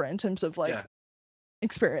different in terms of like Yeah,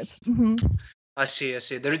 experience. Hmm. I see. I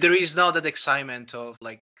see. There is now that excitement of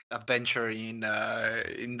like adventure in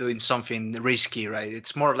doing something risky, right?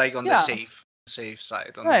 It's more like on the Yeah, safe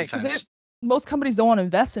side, on the right. Because defense. most companies don't want to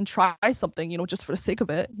invest and try something, just for the sake of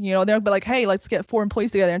it. They'll be like, hey, let's get four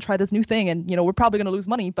employees together and try this new thing. And, we're probably going to lose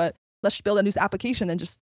money, but let's just build a new application and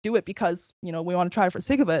just do it because, we want to try it for the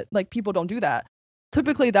sake of it. Like people don't do that.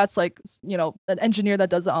 Typically that's like, an engineer that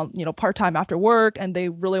does it on, part-time after work and they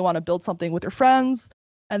really want to build something with their friends.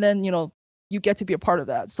 And then, you get to be a part of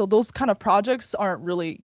that. So those kind of projects aren't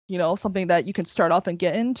really, something that you can start off and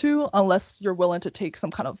get into unless you're willing to take some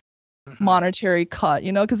kind of hmm monetary cut,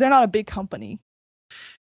 because they're not a big company.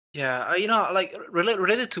 Yeah, like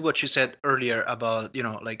related to what you said earlier about,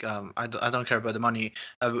 like I don't care about the money.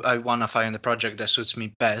 I want to find the project that suits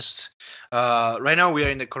me best. Right now we are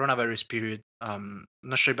in the coronavirus period. I'm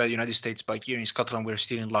not sure about the United States, but here in Scotland we're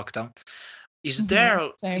still in lockdown. Is Hmm. there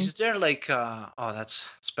Same. is there like oh, that's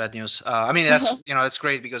bad news. I mean that's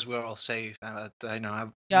great because we're all safe, and I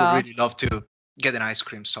would Yeah. really love to get an ice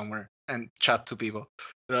cream somewhere and chat to people.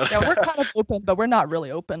 Yeah, we're kind of open, but we're not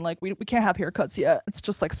really open. Like we can't have haircuts yet. It's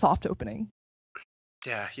just like soft opening.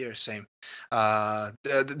 Yeah, here same.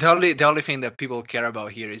 The only thing that people care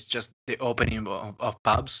about here is just the opening of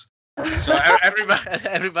pubs. So everybody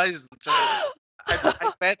everybody's just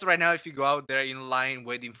I bet right now if you go out there in line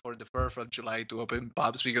waiting for the 4th of July to open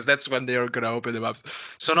pubs, because that's when they are gonna open the pubs.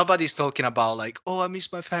 So nobody's talking about like, oh, I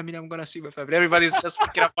miss my family, I'm gonna see my family. Everybody's just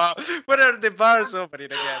thinking about when are the bars opening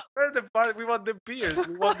again? Where are the bars? We want the beers,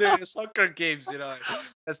 we want the soccer games.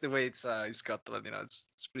 That's the way it's in Scotland. It's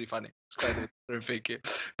pretty funny. It's quite terrific.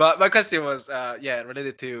 But my question was,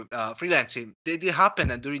 related to freelancing. Did it happen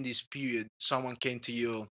that during this period someone came to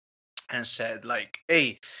you and said like,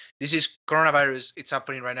 hey, this is coronavirus, it's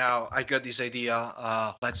happening right now, I got this idea,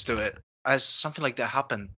 let's do it? As something like that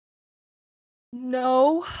happened?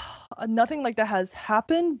 No, nothing like that has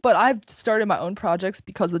happened, but I've started my own projects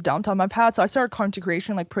because of the downtime I've had. So I started content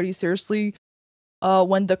creation like pretty seriously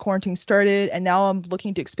when the quarantine started, and now I'm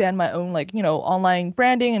looking to expand my own like, online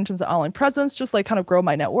branding in terms of online presence, just like kind of grow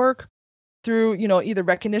my network through, either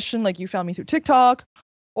recognition, like you found me through TikTok,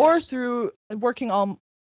 or Yes. through working on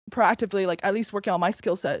proactively, like at least working on my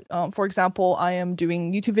skill set. For example, I am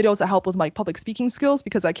doing YouTube videos that help with my public speaking skills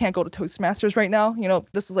because I can't go to Toastmasters right now.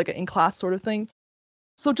 This is like an in-class sort of thing.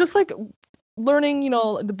 So just like learning,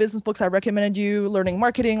 the business books I recommended you, learning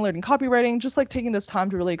marketing, learning copywriting, just like taking this time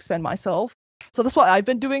to really expand myself. So that's what I've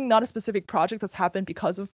been doing, not a specific project that's happened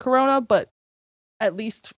because of Corona, but at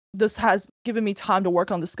least this has given me time to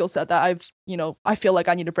work on the skill set that I feel like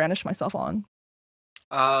I need to brandish myself on.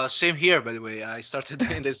 Same here, by the way. I started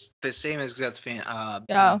doing the same exact thing.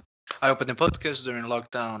 Yeah. I opened a podcast during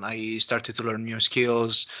lockdown. I started to learn new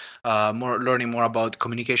skills, learning more about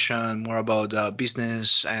communication, more about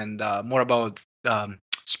business, and more about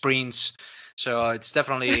sprints. So it's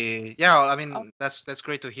definitely, yeah. I Oh, mean, that's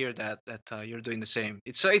great to hear that you're doing the same.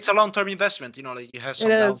 It's a long term investment. Like you have it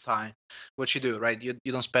some is. downtime. What you do, right? You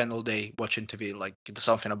don't spend all day watching TV. Like you do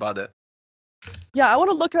something about it. Yeah, I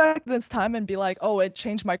want to look back this time and be like, oh, it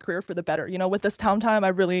changed my career for the better. With this downtime, I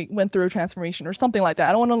really went through a transformation or something like that.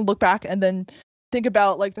 I don't want to look back and then think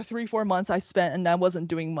about like the 3, 4 months I spent and I wasn't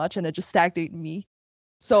doing much and it just stagnated me.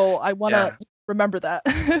 So I want to Yeah. remember that.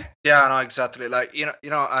 Yeah, no, exactly. Like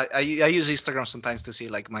I use Instagram sometimes to see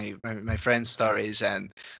like my friends' stories,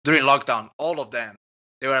 and during lockdown, all of them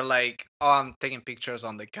they were like, "Oh, I'm taking pictures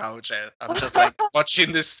on the couch, and I'm just like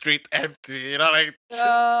watching the street empty." Like,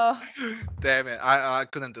 Yeah, damn it, I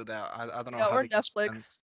couldn't do that. I don't know yeah, how or they can spend.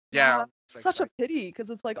 Netflix. Yeah, Yeah, Netflix, such a like pity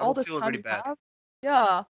because it's like I all will this feel time really you bad. have.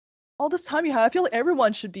 Yeah, all this time you have. I feel like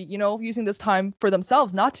everyone should be, using this time for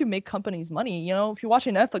themselves, not to make companies money. If you're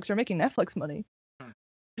watching Netflix, you're making Netflix money. Hmm.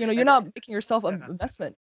 You're And not making yourself an yeah.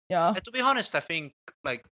 investment. Yeah. And to be honest, I think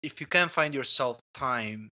like if you can find yourself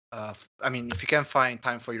time, I mean, if you can find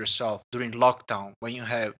time for yourself during lockdown when you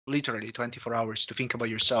have literally 24 hours to think about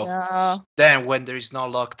yourself, Yeah. then when there is no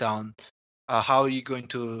lockdown, how are you going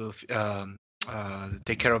to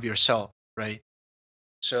take care of yourself, right?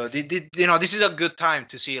 So this is a good time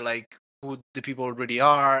to see like who the people really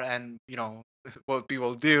are, and what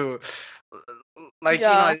people do. Like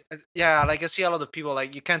Yeah. yeah, like I see a lot of people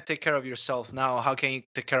like you can't take care of yourself now. How can you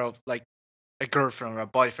take care of like a girlfriend or a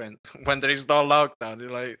boyfriend when there is no lockdown?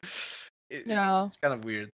 You're like, Yeah. it's kind of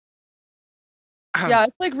weird. Yeah,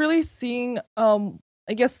 it's like really seeing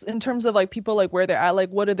I guess in terms of like people like where they're at, like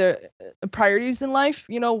what are their priorities in life,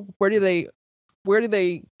 where do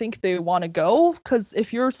they think they want to go? Because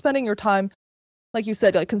if you're spending your time, like you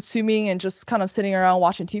said, like consuming and just kind of sitting around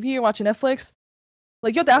watching TV or watching Netflix,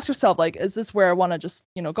 like you have to ask yourself, like, is this where I want to just,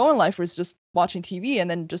 go in life, or is just watching TV and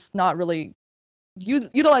then just not really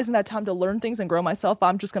utilizing that time to learn things and grow myself?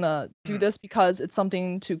 I'm just gonna do Mhm. this because it's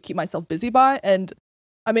something to keep myself busy by. And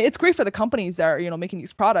I mean, it's great for the companies that are, making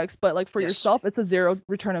these products, but like for Yes. yourself, it's a zero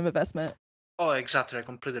return of investment. Oh, exactly. I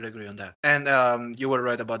completely agree on that. And you were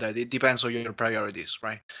right about that. It depends on your priorities,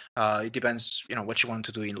 right? It depends, what you want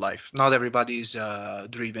to do in life. Not everybody is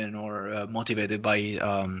driven or motivated by,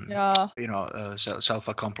 Yeah. self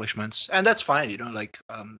accomplishments, and that's fine. Like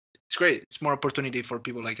it's great. It's more opportunity for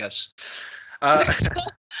people like us. Uh,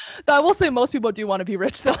 I will say most people do want to be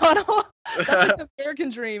rich though. That's like the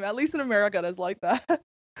American dream. At least in America, it is like that.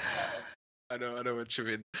 I know what you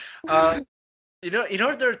mean. Uh, in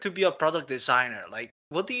order to be a product designer, like,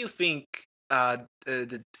 what do you think?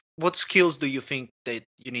 What skills do you think that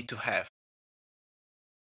you need to have?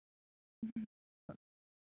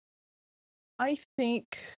 I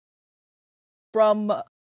think from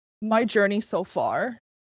my journey so far,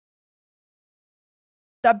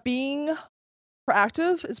 that being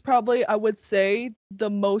proactive is probably, I would say, the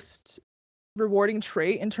most rewarding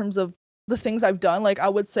trait in terms of the things I've done. Like, I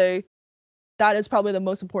would say that is probably the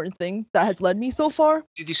most important thing that has led me so far.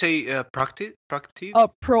 Did you say proactive? Proactive?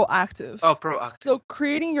 Oh, Proactive. proactive. So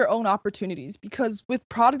creating your own opportunities, because with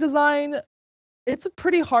product design, it's a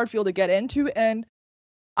pretty hard field to get into, and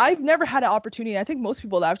I've never had an opportunity. I think most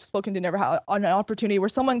people that I've spoken to never had an opportunity where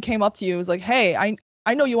someone came up to you and was like, "Hey, I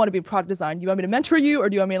know you want to be product design. Do you want me to mentor you, or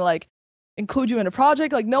do you want me to like include you in a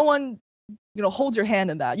project?" Like no one, holds your hand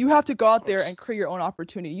in that. You have to go out there and create your own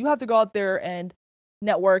opportunity. You have to go out there and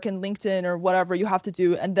network and LinkedIn or whatever you have to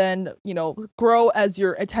do, and then grow as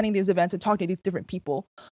you're attending these events and talking to these different people.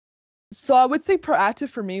 So I would say proactive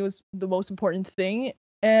for me was the most important thing,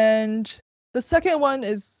 and the second one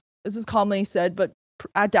is this is commonly said, but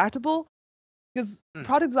adaptable, because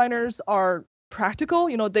product designers are practical.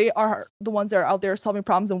 They are the ones that are out there solving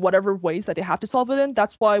problems in whatever ways that they have to solve it in.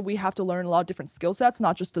 That's why we have to learn a lot of different skill sets,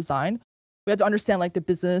 not just design. We have to understand like the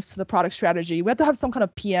business, the product strategy. We have to have some kind of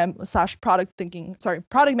product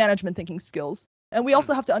management thinking skills. And we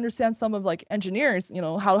also have to understand some of like engineers,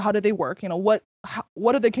 how do they work? What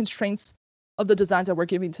are the constraints of the designs that we're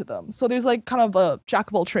giving to them? So there's like kind of a jack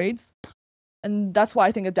of all trades. And that's why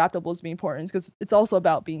I think adaptable is being important, because it's also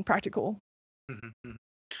about being practical. Mm-hmm.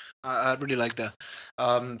 I really like that.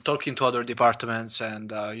 Talking to other departments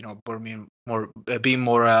and being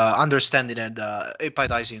more understanding and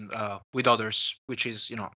empathizing with others, which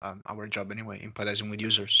is our job anyway, empathizing with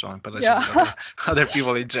users, so empathizing with other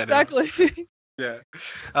people in general. Exactly. Yeah.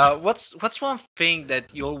 What's one thing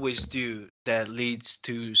that you always do that leads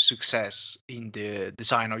to success in the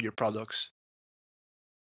design of your products?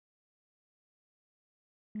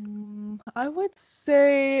 I would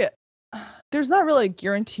say there's not really a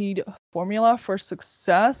guaranteed formula for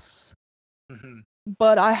success,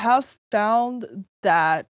 but I have found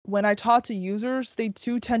that when I talk to users, they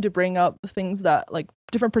do tend to bring up things that like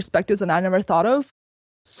different perspectives that I never thought of.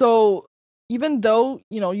 So even though,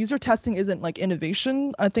 user testing isn't like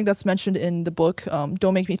innovation, I think that's mentioned in the book,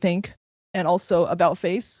 Don't Make Me Think, and also About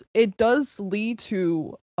Face, it does lead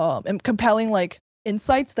to compelling like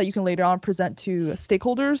insights that you can later on present to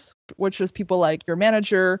stakeholders, which is people like your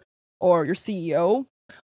manager or your CEO.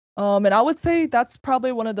 And I would say that's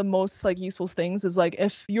probably one of the most like useful things is like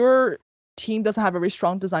if your team doesn't have a very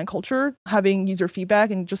strong design culture, having user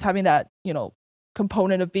feedback and just having that,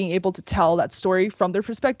 component of being able to tell that story from their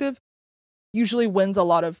perspective usually wins a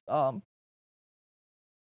lot of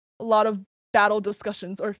battle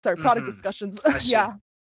discussions, or sorry, product discussions. I see. Yeah.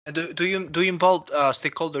 And do you involve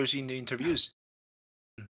stakeholders in the interviews?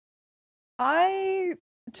 I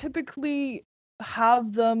typically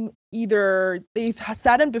have them either they've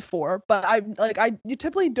sat in before, but you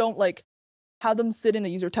typically don't like have them sit in a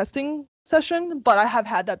user testing session, but I have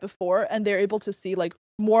had that before, and they're able to see like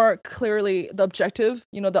more clearly the objective,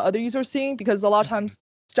 the other users seeing, because a lot of times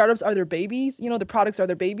startups are their babies, the products are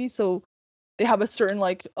their babies, so they have a certain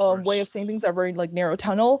like way of saying things that are very like narrow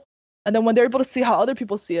tunnel. And then when they're able to see how other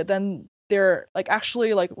people see it, then they're like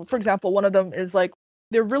actually like, for example, one of them is like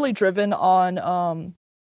they're really driven on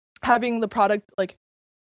having the product like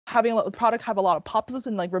having the product have a lot of pop-ups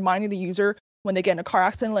and like reminding the user when they get in a car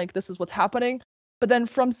accident, like this is what's happening. But then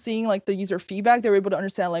from seeing like the user feedback, they're able to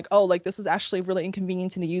understand like, oh, like this is actually really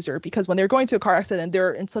inconveniencing the user, because when they're going to a car accident,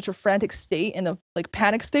 they're in such a frantic state, in a like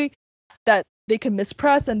panic state, that they can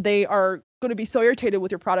mispress and they are going to be so irritated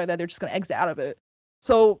with your product that they're just going to exit out of it.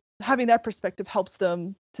 So having that perspective helps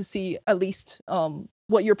them to see at least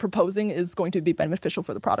what you're proposing is going to be beneficial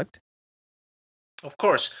for the product. Of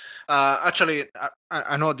course. Actually,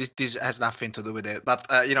 I know this has nothing to do with it, but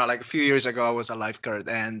like a few years ago, I was a lifeguard,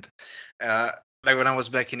 and like when I was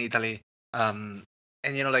back in Italy, and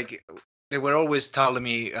like they were always telling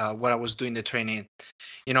me what I was doing the training.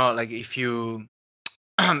 Like if you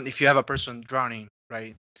if you have a person drowning,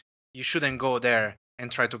 right, you shouldn't go there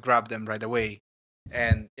and try to grab them right away,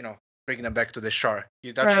 and bring them back to the shore.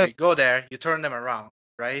 You'd actually go there, you turn them around,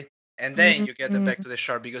 right? And then you get them back to the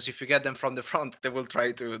shore, because if you get them from the front, they will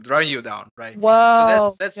try to drown you down, right? So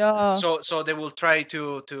Wow. that's Yeah. so they will try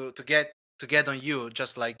to get on you,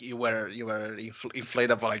 just like you were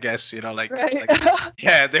inflatable, I guess. Right. Like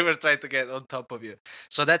yeah, they will try to get on top of you.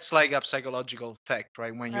 So that's like a psychological fact,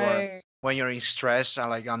 right? Right. When you're in stress,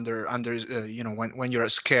 like under when you're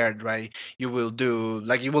scared, right? You will do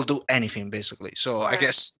anything basically. So I Right.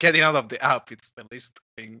 guess getting out of the app, it's the least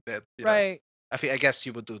thing that Right. I guess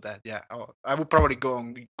you would do that. Yeah. I would probably go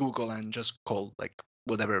on Google and just call like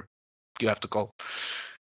whatever you have to call.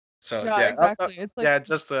 So Yeah, yeah, exactly. It's like, yeah,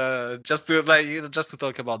 just to like just to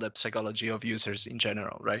talk about the psychology of users in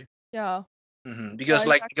general, right? yeah. Yeah, Because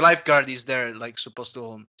like exactly. lifeguard is there like supposed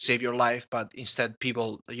to save your life, but instead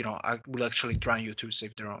people will actually drown you to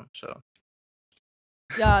save their own. So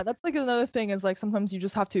Yeah, that's like another thing is like sometimes you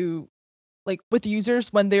just have to like with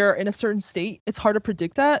users when they're in a certain state, it's hard to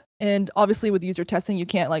predict that. And obviously with user testing, you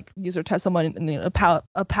can't like user test someone in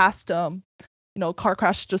a past car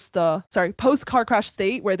crash post car crash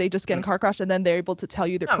state where they just get in car crash and then they're able to tell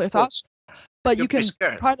you their clear thoughts. But you can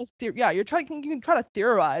try to you can try to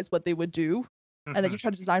theorize what they would do, and then you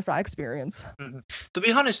try to design for that experience. To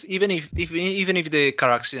be honest, even if the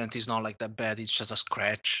car accident is not like that bad, it's just a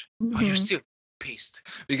scratch, but you're still pissed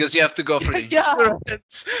because you have to go for the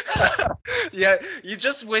insurance. Yeah, you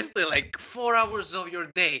just wasted like 4 hours of your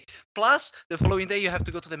day. Plus, the following day you have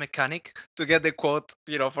to go to the mechanic to get the quote,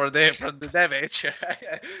 for the damage.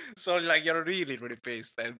 So like you're really really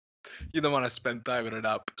pissed and you don't want to spend time with it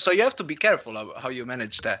up. So you have to be careful of how you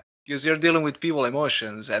manage that because you're dealing with people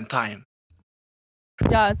emotions and time.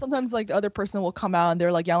 Yeah, and sometimes like the other person will come out and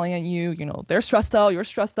they're like yelling at you, they're stressed out, you're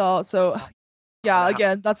stressed out. So yeah,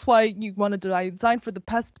 again, that's why you want to design for the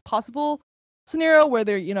best possible scenario where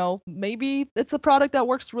they're, maybe it's a product that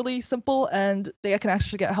works really simple and they can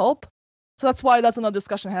actually get help. So that's why that's another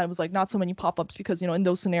discussion I had was like not so many pop-ups because, in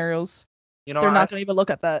those scenarios, they're not going to even look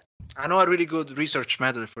at that. I know a really good research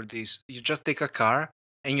method for this. You just take a car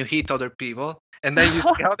and you hit other people and then you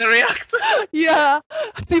see how they react. Yeah,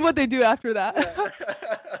 see what they do after that.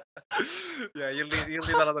 Yeah, you need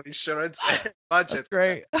a lot of insurance budget. That's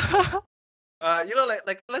great.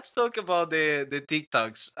 Let's talk about the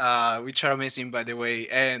TikToks, which are amazing, by the way.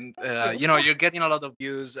 And you're getting a lot of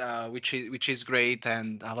views, which is great,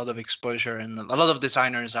 and a lot of exposure, and a lot of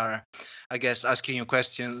designers are, I guess, asking you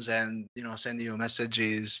questions and sending you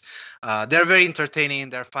messages. They're very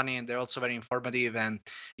entertaining, they're funny, and they're also very informative. And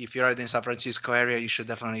if you're in the San Francisco area, you should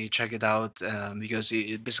definitely check it out because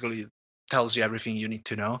it basically tells you everything you need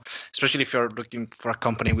to know, especially if you're looking for a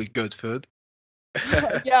company with good food.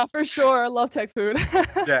 Yeah, for sure. I love tech food.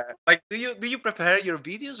 Yeah. Like, do you prepare your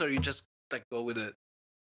videos or you just like go with it?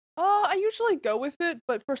 I usually go with it,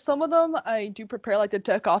 but for some of them, I do prepare like the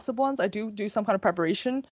tech gossip ones. I do some kind of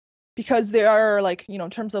preparation because they are like, in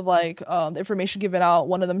terms of like the information given out,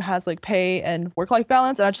 one of them has like pay and work-life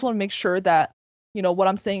balance, and I just want to make sure that, what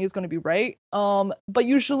I'm saying is going to be right. But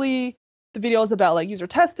usually the video is about like user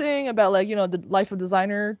testing, about like, the life of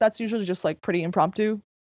designer. That's usually just like pretty impromptu.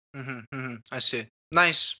 I see.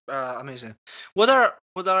 Nice, amazing. What are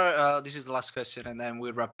this is the last question, and then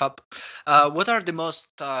we wrap up. What are the most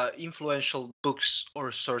influential books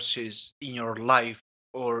or sources in your life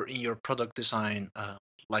or in your product design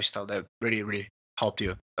lifestyle that really really helped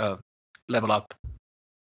you level up?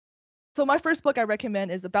 So my first book I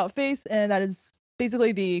recommend is About Face, and that is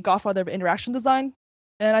basically the godfather of interaction design.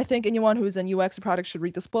 And I think anyone who's in UX or product should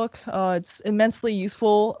read this book. It's immensely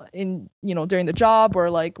useful in, during the job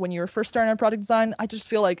or like when you're first starting on product design. I just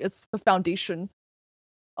feel like it's the foundation.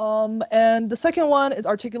 And the second one is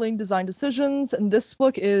Articulating Design Decisions. And this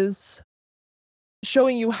book is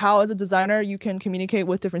showing you how, as a designer, you can communicate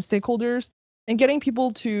with different stakeholders and getting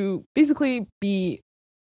people to basically be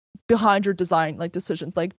behind your design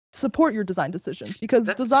decisions, like support your design decisions, because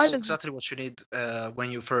That's design is exactly what you need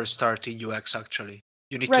when you first start in UX. Actually,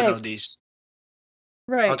 you need to right, know this,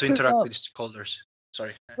 how right, to interact with stakeholders.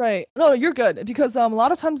 Sorry. right. No, you're good because a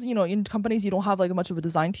lot of times, in companies you don't have like much of a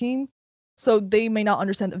design team, so they may not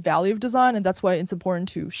understand the value of design, and that's why it's important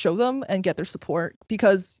to show them and get their support.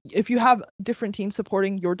 Because if you have different teams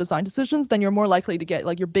supporting your design decisions, then you're more likely to get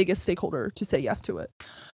like your biggest stakeholder to say yes to it.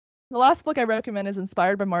 The last book I recommend is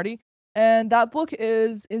Inspired by Marty, and that book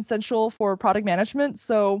is essential for product management.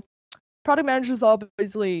 So product managers all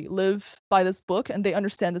basically live by this book, and they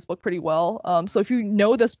understand this book pretty well. So if you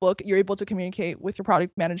know this book, you're able to communicate with your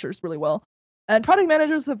product managers really well. And product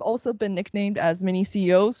managers have also been nicknamed as mini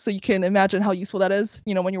CEOs, so you can imagine how useful that is,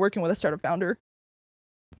 when you're working with a startup founder.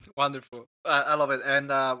 Wonderful. I love it, and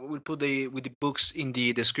we'll put the books in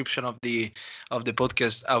the description of the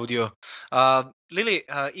podcast audio. Lily,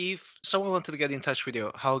 if someone wanted to get in touch with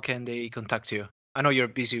you, how can they contact you? I know you're a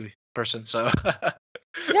busy person, so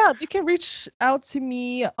Yeah, they can reach out to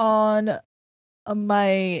me on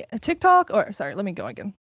my TikTok, or sorry, let me go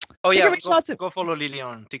again. Oh They yeah, can reach out to go follow Lily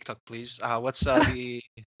on TikTok, please. What's the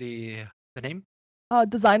name?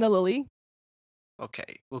 designalily.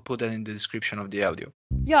 Okay, we'll put that in the description of the audio.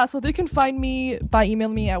 Yeah, so they can find me by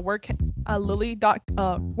emailing me at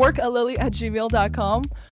workalily@gmail.com,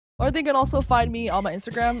 or they can also find me on my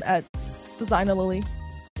Instagram at designalily.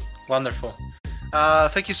 Wonderful.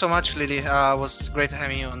 Thank you so much, Lily. It was great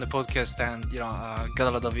having you on the podcast, and got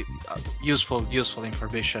a lot of useful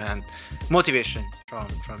information and motivation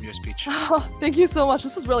from your speech. Thank you so much.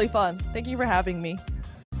 This was really fun. Thank you for having me.